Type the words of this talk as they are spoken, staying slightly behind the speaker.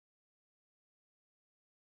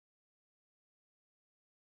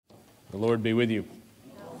The Lord be with you.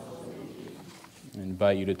 I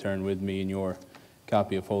invite you to turn with me in your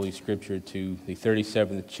copy of Holy Scripture to the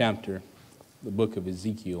 37th chapter, the book of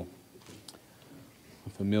Ezekiel. A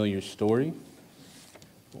familiar story,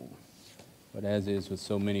 but as is with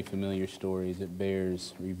so many familiar stories, it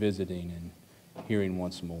bears revisiting and hearing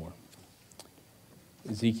once more.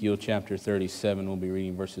 Ezekiel chapter 37, we'll be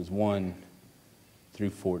reading verses 1 through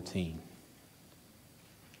 14.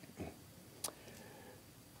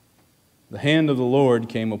 The hand of the Lord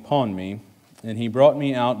came upon me, and he brought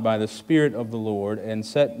me out by the Spirit of the Lord and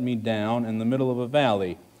set me down in the middle of a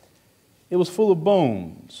valley. It was full of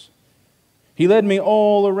bones. He led me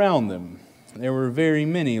all around them. There were very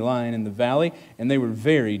many lying in the valley, and they were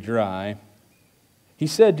very dry. He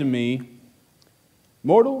said to me,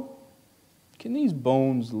 "Mortal, can these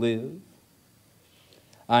bones live?"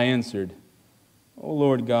 I answered, "O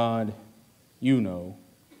Lord God, you know."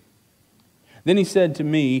 Then he said to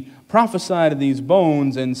me, "Prophesy to these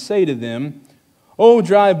bones and say to them, O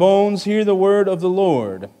dry bones, hear the word of the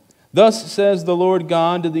Lord. Thus says the Lord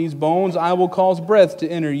God to these bones, I will cause breath to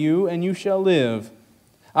enter you, and you shall live.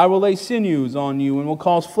 I will lay sinews on you, and will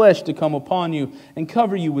cause flesh to come upon you, and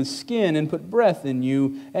cover you with skin, and put breath in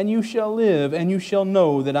you, and you shall live, and you shall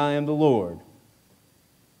know that I am the Lord."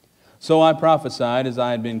 So I prophesied as I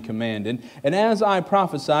had been commanded, and as I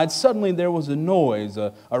prophesied, suddenly there was a noise,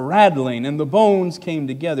 a rattling, and the bones came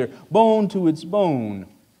together, bone to its bone.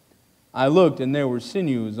 I looked, and there were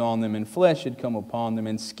sinews on them, and flesh had come upon them,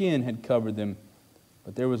 and skin had covered them,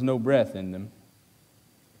 but there was no breath in them.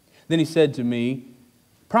 Then he said to me,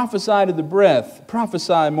 "Prophesy to the breath,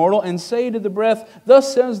 prophesy, mortal, and say to the breath,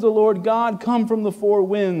 Thus says the Lord God, Come from the four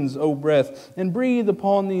winds, O breath, and breathe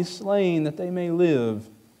upon these slain, that they may live."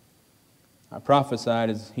 I prophesied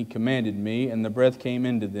as he commanded me, and the breath came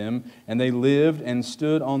into them, and they lived and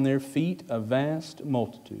stood on their feet, a vast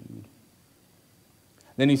multitude.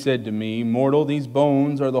 Then he said to me, "Mortal, these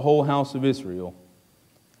bones are the whole house of Israel.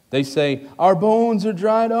 They say, Our bones are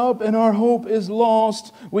dried up, and our hope is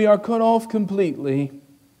lost. We are cut off completely.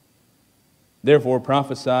 Therefore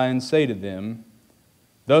prophesy and say to them,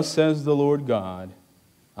 Thus says the Lord God,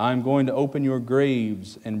 I am going to open your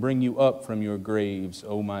graves and bring you up from your graves,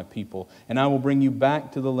 O my people, and I will bring you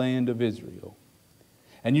back to the land of Israel.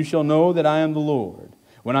 And you shall know that I am the Lord,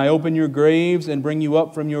 when I open your graves and bring you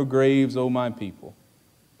up from your graves, O my people.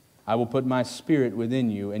 I will put my spirit within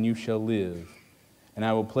you, and you shall live, and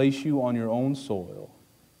I will place you on your own soil.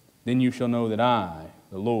 Then you shall know that I,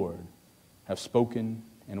 the Lord, have spoken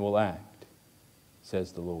and will act,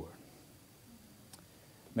 says the Lord."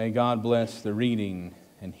 May God bless the reading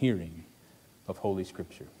and hearing of Holy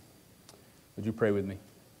Scripture. Would you pray with me?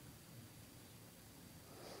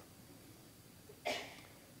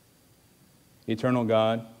 Eternal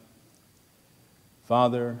God,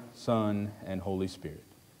 Father, Son, and Holy Spirit,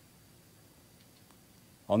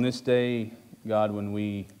 on this day, God, when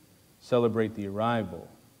we celebrate the arrival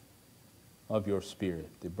of your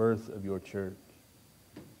Spirit, the birth of your church,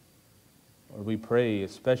 Lord, we pray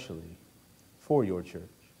especially for your church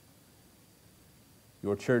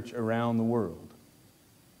around the world.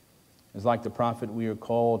 As like the prophet, we are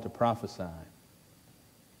called to prophesy,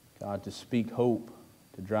 God, to speak hope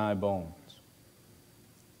to dry bones,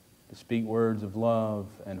 to speak words of love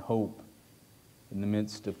and hope in the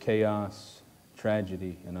midst of chaos,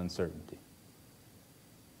 tragedy, and uncertainty.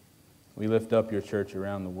 We lift up your church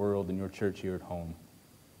around the world and your church here at home.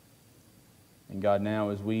 And God, now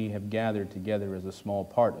as we have gathered together as a small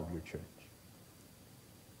part of your church,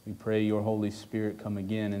 we pray your Holy Spirit come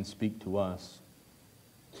again and speak to us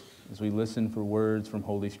as we listen for words from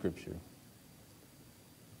Holy Scripture,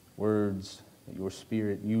 words that your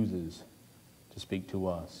Spirit uses to speak to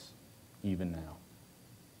us even now.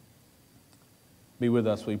 Be with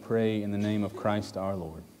us, we pray, in the name of Christ our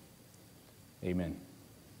Lord. Amen.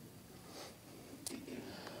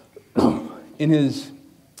 In his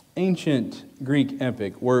ancient Greek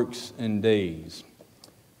epic, Works and Days,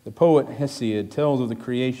 the poet Hesiod tells of the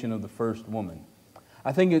creation of the first woman.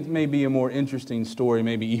 I think it may be a more interesting story,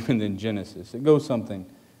 maybe even than Genesis. It goes something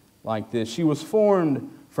like this. She was formed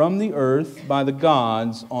from the earth by the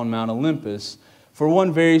gods on Mount Olympus for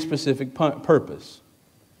one very specific purpose.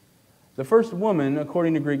 The first woman,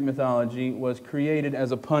 according to Greek mythology, was created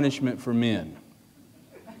as a punishment for men.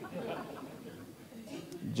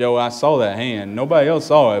 Joe, I saw that hand. Nobody else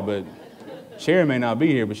saw it, but Sharon may not be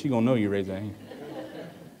here, but she's going to know you raised that hand.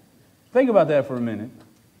 Think about that for a minute.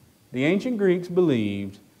 The ancient Greeks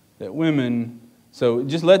believed that women, so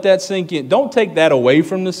just let that sink in. Don't take that away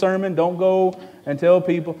from the sermon. Don't go and tell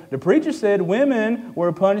people. The preacher said women were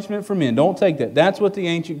a punishment for men. Don't take that. That's what the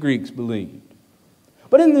ancient Greeks believed.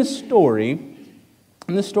 But in this story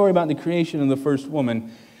about the creation of the first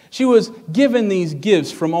woman, she was given these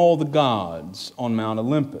gifts from all the gods on Mount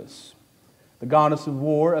Olympus. The goddess of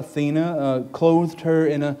war, Athena, clothed her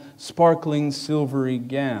in a sparkling silvery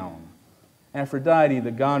gown. Aphrodite,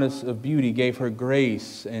 the goddess of beauty, gave her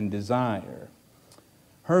grace and desire.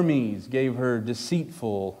 Hermes gave her a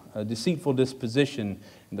deceitful disposition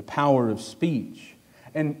and the power of speech.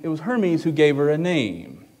 And it was Hermes who gave her a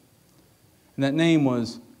name. And that name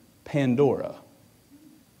was Pandora.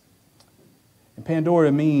 And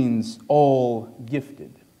Pandora means all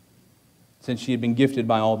gifted, since she had been gifted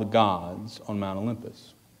by all the gods on Mount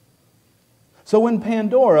Olympus. So when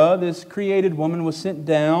Pandora, this created woman, was sent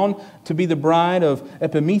down to be the bride of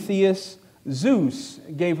Epimetheus, Zeus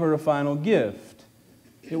gave her a final gift.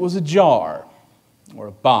 It was a jar, or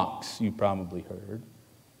a box, you probably heard.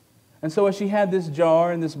 And so as she had this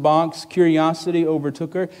jar and this box, curiosity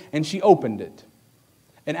overtook her, and she opened it.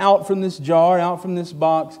 And out from this jar, out from this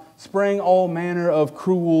box, sprang all manner of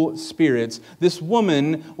cruel spirits. This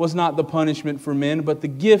woman was not the punishment for men, but the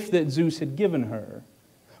gift that Zeus had given her.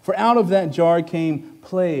 For out of that jar came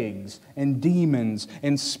plagues and demons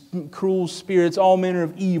and cruel spirits, all manner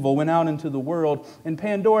of evil went out into the world. And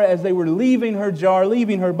Pandora, as they were leaving her jar,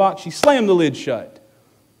 leaving her box, she slammed the lid shut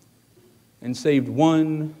and saved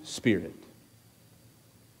one spirit.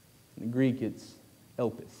 In Greek, it's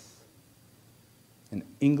elpis. In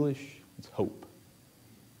English, it's hope.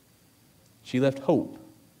 She left hope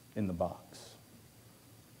in the box.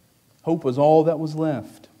 Hope was all that was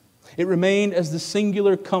left. It remained as the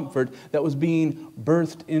singular comfort that was being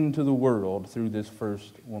birthed into the world through this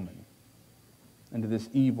first woman, into this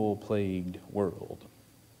evil-plagued world.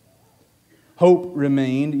 Hope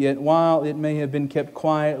remained, yet while it may have been kept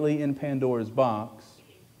quietly in Pandora's box,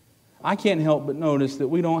 I can't help but notice that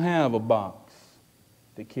we don't have a box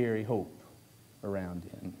to carry hope around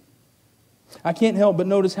in. I can't help but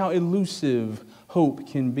notice how elusive hope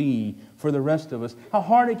can be for the rest of us, how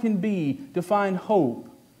hard it can be to find hope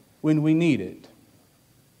when we need it.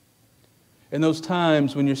 In those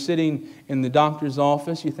times when you're sitting in the doctor's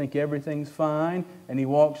office, you think everything's fine, and he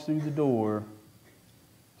walks through the door,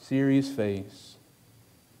 serious face,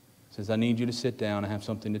 says, "I need you to sit down, I have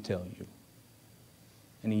something to tell you."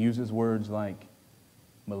 And he uses words like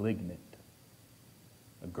malignant,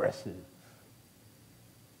 aggressive,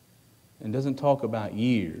 and doesn't talk about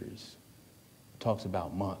years, it talks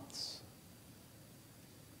about months.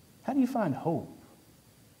 How do you find hope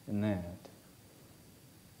in that?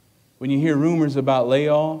 When you hear rumors about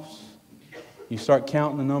layoffs, you start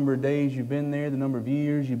counting the number of days you've been there, the number of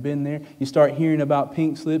years you've been there. You start hearing about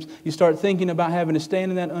pink slips. You start thinking about having to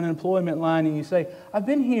stand in that unemployment line, and you say, "I've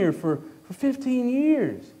been here for 15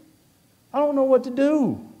 years. I don't know what to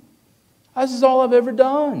do. This is all I've ever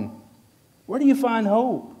done." Where do you find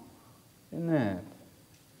hope in that?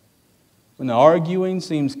 When the arguing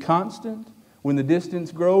seems constant, when the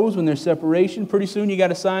distance grows, when there's separation, pretty soon you got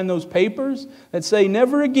to sign those papers that say,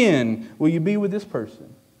 "Never again will you be with this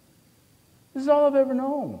person." This is all I've ever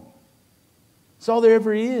known. It's all there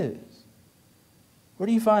ever is. Where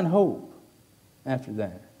do you find hope after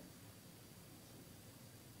that?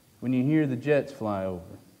 When you hear the jets fly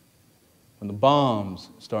over, when the bombs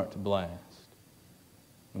start to blast,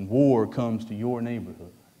 when war comes to your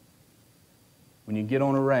neighborhood, when you get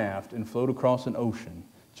on a raft and float across an ocean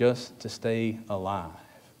just to stay alive.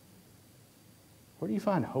 Where do you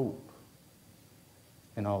find hope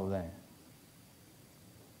in all of that?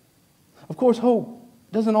 Of course, hope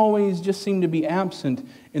doesn't always just seem to be absent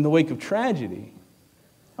in the wake of tragedy.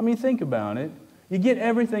 I mean, think about it. You get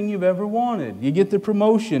everything you've ever wanted. You get the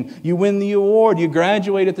promotion. You win the award. You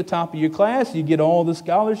graduate at the top of your class. You get all the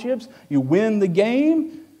scholarships. You win the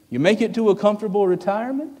game. You make it to a comfortable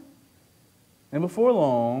retirement. And before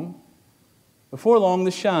long,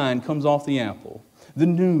 the shine comes off the apple. The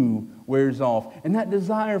new wears off. And that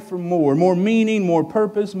desire for more meaning, more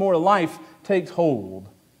purpose, more life takes hold.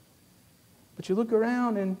 But you look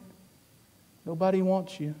around and nobody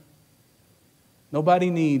wants you.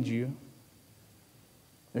 Nobody needs you.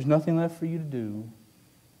 There's nothing left for you to do.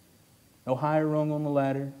 No higher rung on the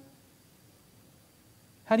ladder.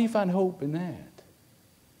 How do you find hope in that?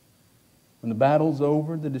 When the battle's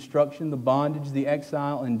over, the destruction, the bondage, the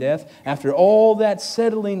exile, and death, after all that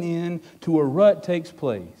settling in to a rut takes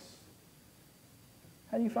place,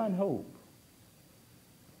 how do you find hope?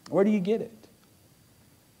 Where do you get it?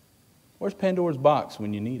 Where's Pandora's box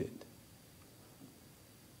when you need it?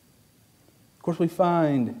 Of course, we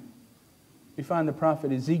find the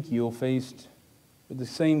prophet Ezekiel faced with the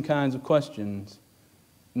same kinds of questions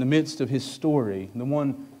in the midst of his story, the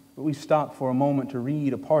one that we stopped for a moment to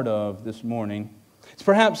read a part of this morning. It's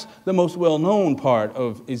perhaps the most well-known part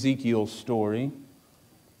of Ezekiel's story.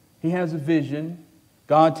 He has a vision.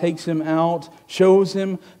 God takes him out, shows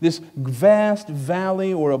him this vast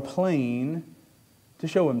valley or a plain to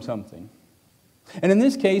show him something. And in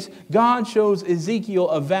this case, God shows Ezekiel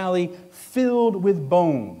a valley filled with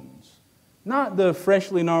bones. Not the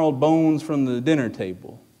freshly gnarled bones from the dinner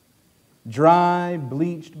table. Dry,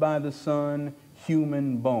 bleached by the sun,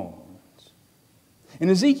 human bones. And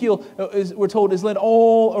Ezekiel, we're told, is led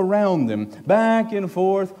all around them, back and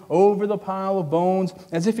forth over the pile of bones,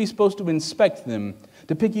 as if he's supposed to inspect them,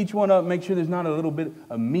 to pick each one up, make sure there's not a little bit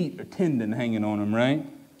of meat or tendon hanging on them, right?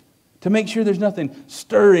 To make sure there's nothing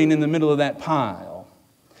stirring in the middle of that pile.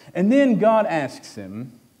 And then God asks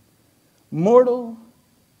him, "Mortal,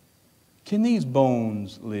 can these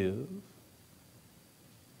bones live?"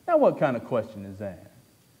 Now, what kind of question is that?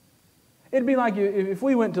 It'd be like if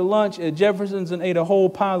we went to lunch at Jefferson's and ate a whole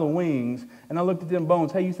pile of wings, and I looked at them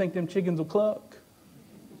bones. Hey, you think them chickens will cluck?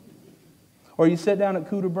 Or you sat down at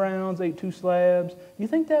Cooter Brown's, ate 2 slabs. You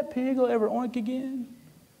think that pig will ever oink again?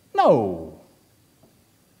 No.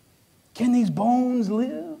 Can these bones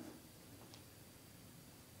live?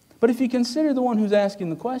 But if you consider the one who's asking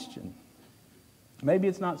the question, maybe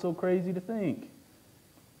it's not so crazy to think.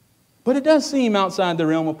 But it does seem outside the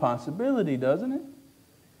realm of possibility, doesn't it?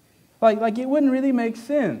 Like it wouldn't really make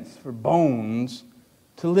sense for bones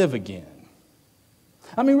to live again.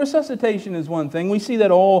 I mean, resuscitation is one thing. We see that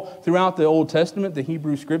all throughout the Old Testament, the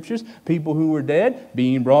Hebrew Scriptures. People who were dead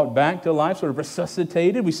being brought back to life, sort of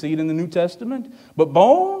resuscitated. We see it in the New Testament. But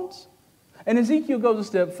bones? And Ezekiel goes a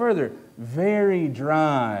step further. Very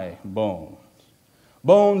dry bones.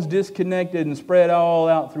 Bones disconnected and spread all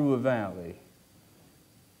out through a valley.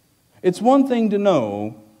 It's one thing to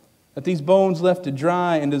know that these bones left to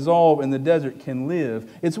dry and dissolve in the desert can live.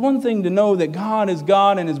 It's one thing to know that God is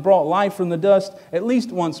God and has brought life from the dust at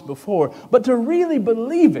least once before. But to really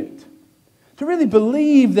believe it, to really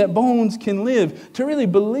believe that bones can live, to really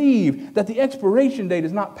believe that the expiration date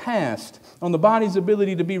is not passed on the body's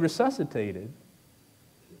ability to be resuscitated,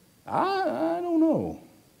 I don't know.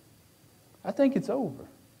 I think it's over.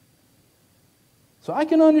 So I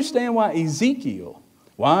can understand why Ezekiel,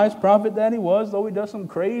 wise prophet that he was, though he does some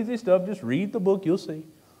crazy stuff, just read the book, you'll see.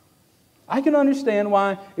 I can understand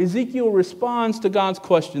why Ezekiel responds to God's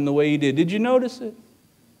question the way he did. Did you notice it?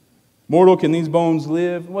 Mortal, can these bones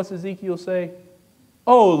live? What's Ezekiel say?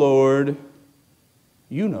 Oh, Lord,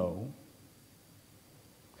 you know.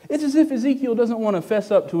 It's as if Ezekiel doesn't want to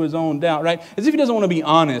fess up to his own doubt, right? As if he doesn't want to be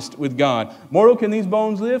honest with God. Mortal, can these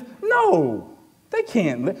bones live? No, they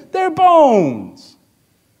can't live. They're bones.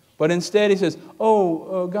 But instead he says,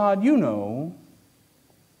 oh, God, you know.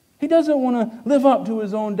 He doesn't want to live up to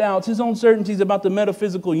his own doubts, his own certainties about the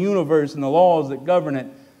metaphysical universe and the laws that govern it.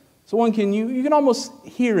 So you can almost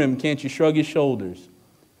hear him, can't you, shrug his shoulders.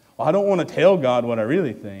 Well, I don't want to tell God what I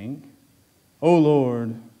really think. Oh,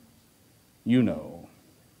 Lord, you know.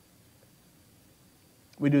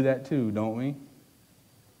 We do that too, don't we?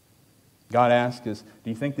 God asks us,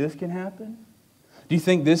 do you think this can happen? Do you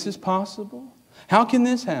think this is possible? How can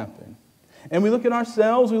this happen? And we look at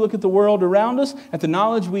ourselves, we look at the world around us, at the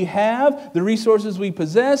knowledge we have, the resources we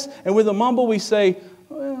possess, and with a mumble we say,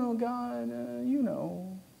 well, God, you know.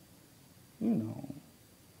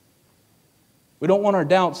 We don't want our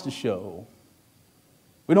doubts to show.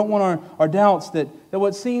 We don't want our doubts that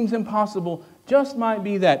what seems impossible just might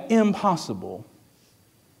be that impossible.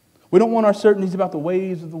 We don't want our certainties about the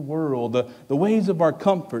ways of the world, the ways of our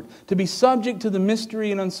comfort, to be subject to the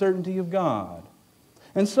mystery and uncertainty of God.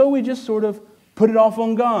 And so we just sort of put it off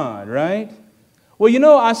on God, right?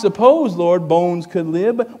 Well, I suppose, Lord, bones could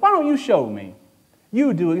live, but why don't you show me?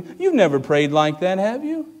 You do it. You've never prayed like that, have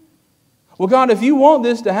you? Well, God, if you want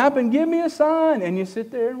this to happen, give me a sign. And you sit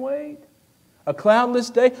there and wait. A cloudless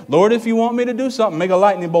day. Lord, if you want me to do something, make a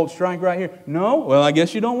lightning bolt strike right here. No? Well, I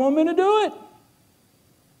guess you don't want me to do it.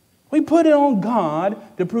 We put it on God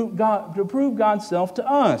to prove God's self to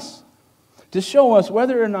us, to show us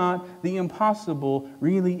whether or not the impossible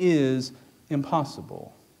really is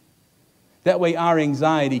impossible. That way our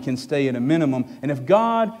anxiety can stay at a minimum. And if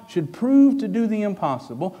God should prove to do the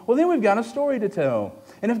impossible, well, then we've got a story to tell.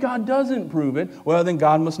 And if God doesn't prove it, well, then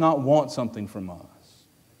God must not want something from us.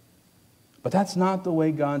 But that's not the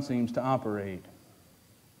way God seems to operate,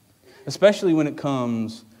 especially when it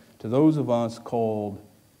comes to those of us called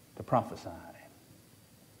to prophesy.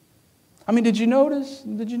 I mean, did you notice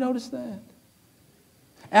that?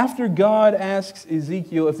 After God asks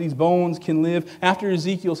Ezekiel if these bones can live, after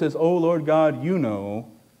Ezekiel says, oh, Lord God, you know,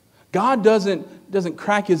 God doesn't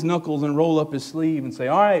crack his knuckles and roll up his sleeve and say,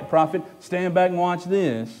 all right, prophet, stand back and watch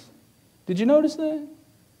this. Did you notice that?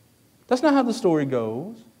 That's not how the story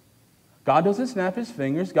goes. God doesn't snap his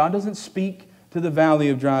fingers. God doesn't speak to the valley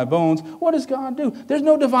of dry bones. What does God do? There's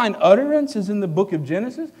no divine utterance as in the book of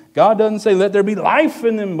Genesis. God doesn't say, let there be life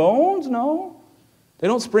in them bones. No. They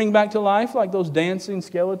don't spring back to life like those dancing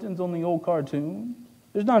skeletons on the old cartoon.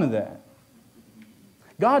 There's none of that.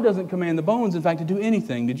 God doesn't command the bones, in fact, to do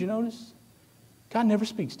anything. Did you notice? God never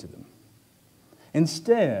speaks to them.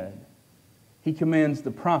 Instead, he commands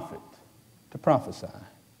the prophet to prophesy.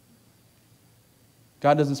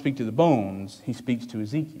 God doesn't speak to the bones, he speaks to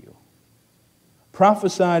Ezekiel.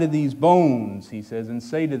 Prophesy to these bones, he says, and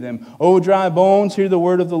say to them, O dry bones, hear the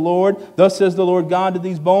word of the Lord. Thus says the Lord God to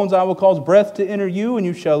these bones, I will cause breath to enter you, and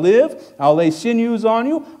you shall live. I will lay sinews on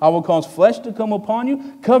you. I will cause flesh to come upon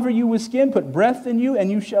you. Cover you with skin, put breath in you,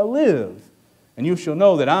 and you shall live. And you shall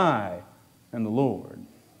know that I am the Lord.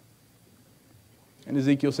 And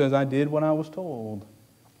Ezekiel says, I did what I was told.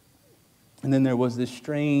 And then there was this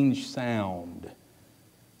strange sound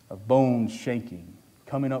of bones shaking,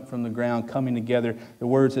 coming up from the ground, coming together. The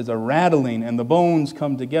word says a rattling, and the bones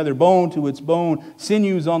come together, bone to its bone,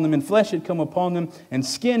 sinews on them, and flesh had come upon them, and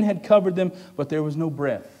skin had covered them, but there was no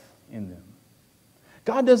breath in them.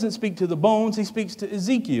 God doesn't speak to the bones, he speaks to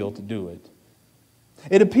Ezekiel to do it.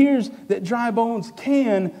 It appears that dry bones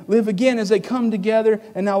can live again as they come together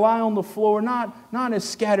and now lie on the floor, not as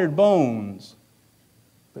scattered bones,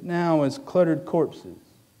 but now as cluttered corpses.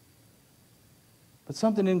 But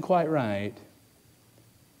something isn't quite right.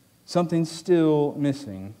 Something's still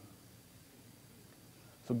missing.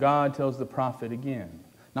 So God tells the prophet again,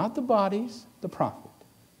 not the bodies, the prophet.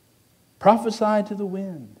 Prophesy to the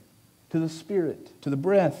wind, to the spirit, to the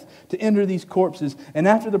breath, to enter these corpses. And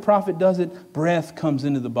after the prophet does it, breath comes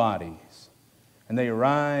into the bodies. And they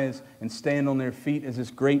arise and stand on their feet as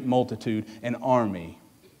this great multitude, an army.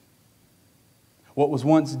 What was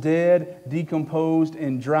once dead, decomposed,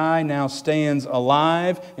 and dry now stands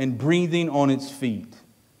alive and breathing on its feet.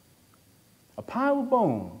 A pile of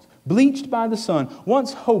bones, bleached by the sun,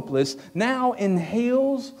 once hopeless, now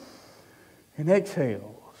inhales and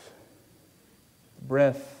exhales the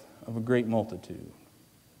breath of a great multitude.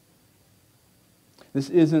 This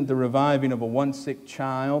isn't the reviving of a once sick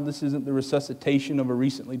child. This isn't the resuscitation of a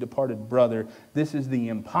recently departed brother. This is the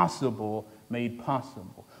impossible made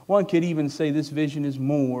possible. One could even say this vision is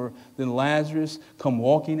more than Lazarus come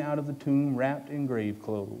walking out of the tomb wrapped in grave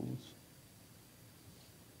clothes.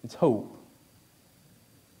 It's hope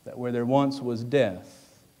that where there once was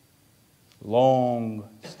death,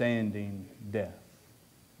 long-standing death,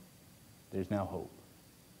 there's now hope.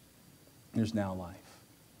 There's now life.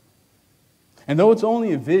 And though it's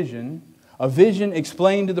only a vision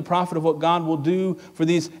explained to the prophet of what God will do for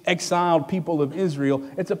these exiled people of Israel,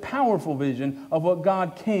 it's a powerful vision of what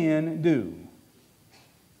God can do.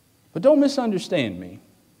 But don't misunderstand me.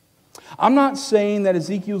 I'm not saying that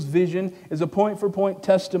Ezekiel's vision is a point-for-point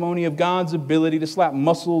testimony of God's ability to slap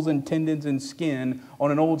muscles and tendons and skin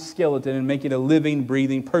on an old skeleton and make it a living,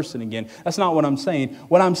 breathing person again. That's not what I'm saying.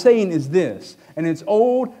 What I'm saying is this, and it's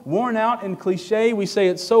old, worn out, and cliche. We say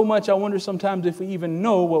it so much, I wonder sometimes if we even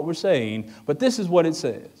know what we're saying. But this is what it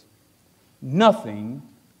says. Nothing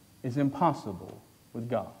is impossible with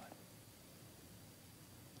God.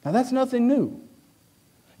 Now that's nothing new.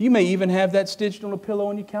 You may even have that stitched on a pillow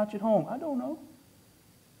on your couch at home. I don't know.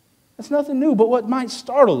 That's nothing new. But what might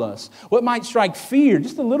startle us, what might strike fear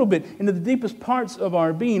just a little bit into the deepest parts of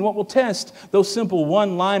our being, what will test those simple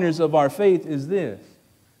one-liners of our faith is this.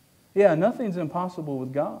 Yeah, nothing's impossible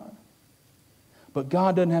with God. But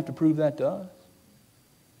God doesn't have to prove that to us.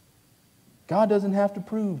 God doesn't have to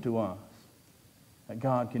prove to us that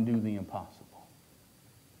God can do the impossible.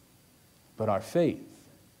 But our faith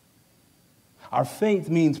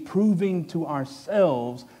means proving to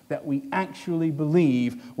ourselves that we actually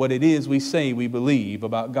believe what it is we say we believe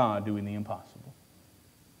about God doing the impossible.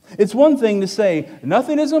 It's one thing to say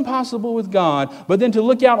nothing is impossible with God, but then to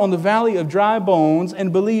look out on the valley of dry bones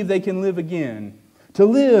and believe they can live again. To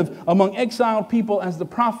live among exiled people as the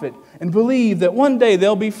prophet and believe that one day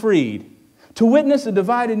they'll be freed. To witness a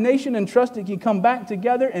divided nation and trust it can come back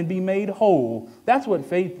together and be made whole. That's what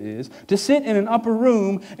faith is. To sit in an upper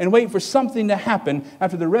room and wait for something to happen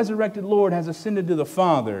after the resurrected Lord has ascended to the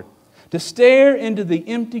Father. To stare into the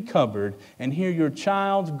empty cupboard and hear your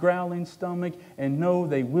child's growling stomach and know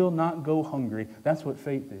they will not go hungry. That's what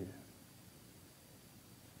faith is.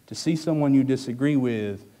 To see someone you disagree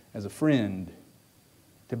with as a friend.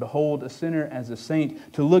 To behold a sinner as a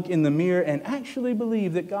saint. To look in the mirror and actually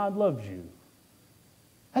believe that God loves you.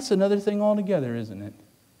 That's another thing altogether, isn't it?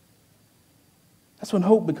 That's when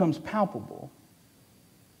hope becomes palpable.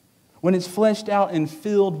 when it's fleshed out and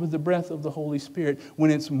filled with the breath of the Holy Spirit,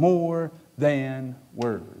 when it's more than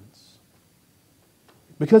words.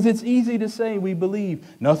 Because it's easy to say we believe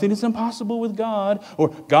nothing is impossible with God, or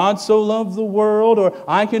God so loved the world, or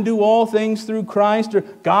I can do all things through Christ, or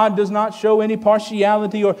God does not show any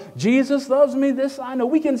partiality, or Jesus loves me, this I know.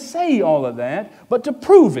 We can say all of that, but to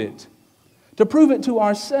prove it to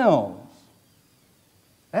ourselves,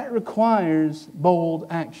 that requires bold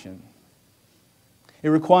action. It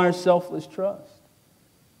requires selfless trust.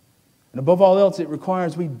 And above all else, it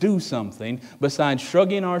requires we do something besides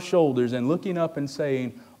shrugging our shoulders and looking up and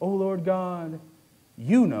saying, "Oh Lord God,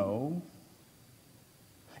 you know."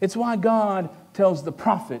 It's why God tells the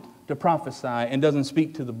prophet to prophesy and doesn't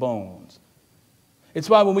speak to the bones. It's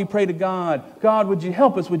why when we pray to God, "God, would you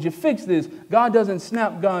help us? Would you fix this?" God doesn't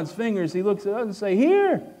snap God's fingers. He looks at us and says,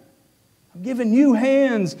 "Here, I'm giving you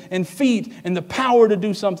hands and feet and the power to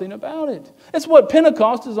do something about it." That's what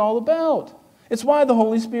Pentecost is all about. It's why the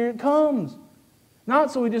Holy Spirit comes. Not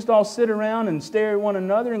so we just all sit around and stare at one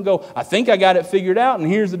another and go, "I think I got it figured out and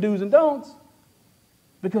here's the do's and don'ts."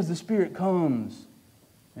 Because the Spirit comes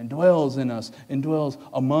and dwells in us and dwells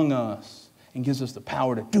among us and gives us the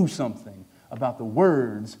power to do something about the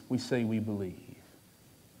words we say we believe.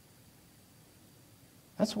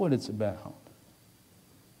 That's what it's about.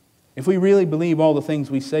 If we really believe all the things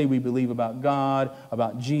we say we believe about God,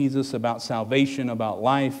 about Jesus, about salvation, about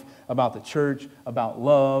life, about the church, about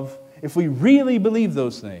love, if we really believe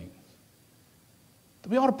those things,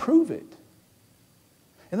 then we ought to prove it.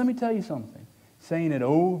 And let me tell you something. Saying it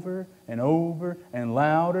over and over and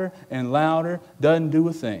louder doesn't do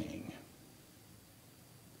a thing.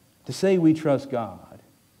 To say we trust God,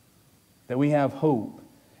 that we have hope,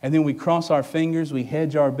 and then we cross our fingers, we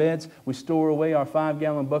hedge our bets, we store away our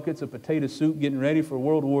 5-gallon buckets of potato soup getting ready for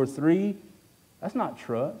World War III. That's not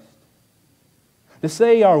trust. To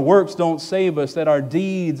say our works don't save us, that our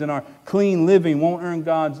deeds and our clean living won't earn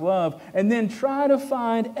God's love, and then try to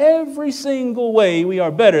find every single way we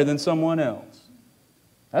are better than someone else.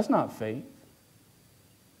 That's not faith.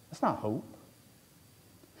 That's not hope.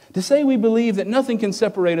 To say we believe that nothing can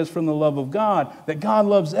separate us from the love of God, that God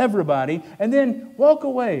loves everybody, and then walk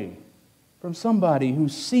away from somebody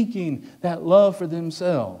who's seeking that love for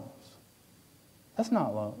themselves. That's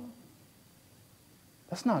not love.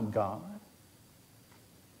 That's not God.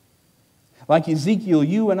 Like Ezekiel,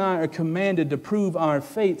 you and I are commanded to prove our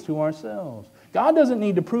faith to ourselves. God doesn't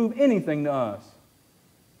need to prove anything to us.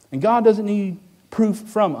 And God doesn't need proof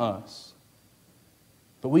from us.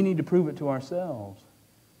 But we need to prove it to ourselves,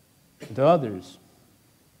 to others,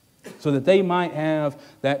 so that they might have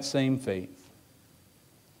that same faith.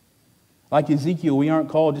 Like Ezekiel, we aren't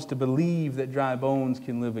called just to believe that dry bones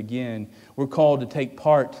can live again. We're called to take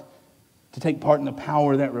part in the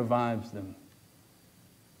power that revives them.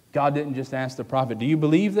 God didn't just ask the prophet, "Do you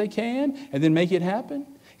believe they can?" and then make it happen.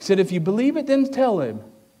 He said, "If you believe it, then tell him.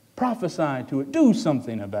 Prophesy to it. Do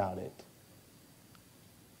something about it."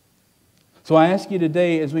 So I ask you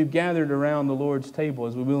today, as we've gathered around the Lord's table,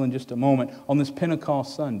 as we will in just a moment, on this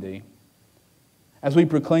Pentecost Sunday, as we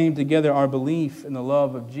proclaim together our belief in the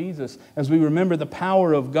love of Jesus, as we remember the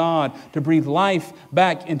power of God to breathe life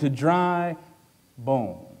back into dry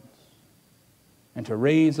bones and to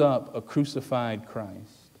raise up a crucified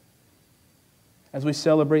Christ, as we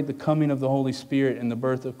celebrate the coming of the Holy Spirit and the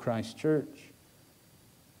birth of Christ's church,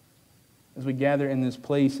 as we gather in this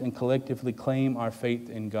place and collectively claim our faith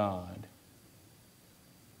in God,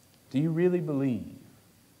 do you really believe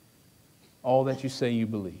all that you say you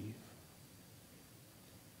believe?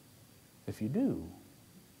 If you do,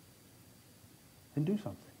 then do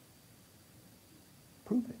something.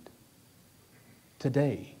 Prove it.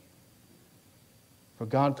 Today. For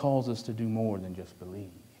God calls us to do more than just believe.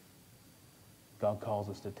 God calls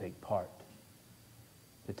us to take part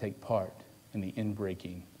in the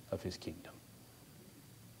inbreaking of His kingdom.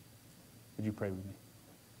 Would you pray with me?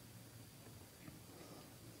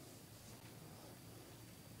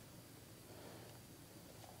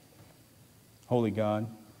 Holy God,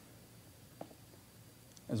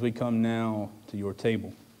 as we come now to your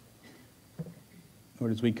table,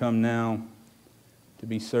 Lord, as we come now to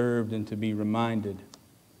be served and to be reminded,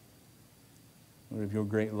 Lord, of your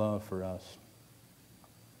great love for us.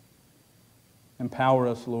 Empower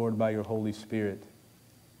us, Lord, by your Holy Spirit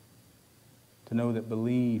to know that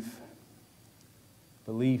belief,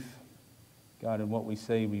 God, in what we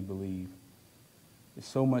say we believe, is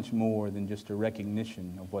so much more than just a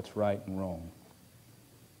recognition of what's right and wrong.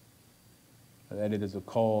 That it is a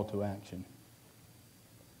call to action.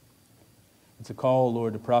 It's a call,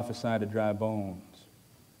 Lord, to prophesy to dry bones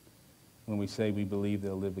when we say we believe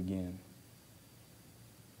they'll live again.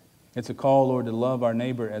 It's a call, Lord, to love our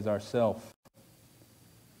neighbor as ourself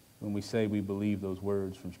when we say we believe those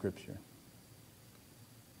words from Scripture.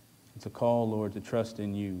 It's a call, Lord, to trust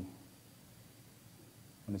in you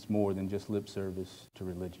when it's more than just lip service to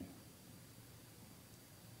religion.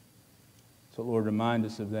 So, Lord, remind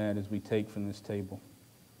us of that as we take from this table.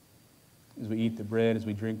 As we eat the bread, as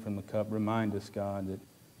we drink from the cup, remind us, God, that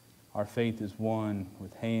our faith is one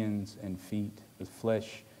with hands and feet, with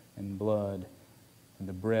flesh and blood, and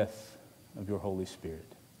the breath of your Holy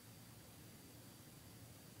Spirit.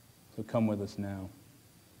 So come with us now.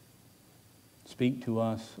 Speak to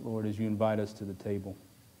us, Lord, as you invite us to the table.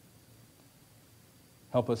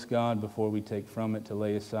 Help us, God, before we take from it, to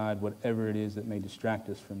lay aside whatever it is that may distract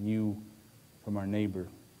us from you, from our neighbor,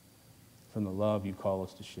 from the love you call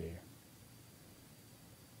us to share.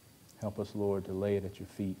 Help us, Lord, to lay it at your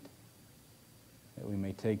feet, that we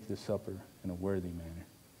may take this supper in a worthy manner.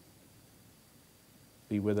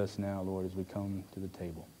 Be with us now, Lord, as we come to the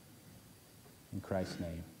table. In Christ's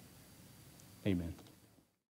name, amen.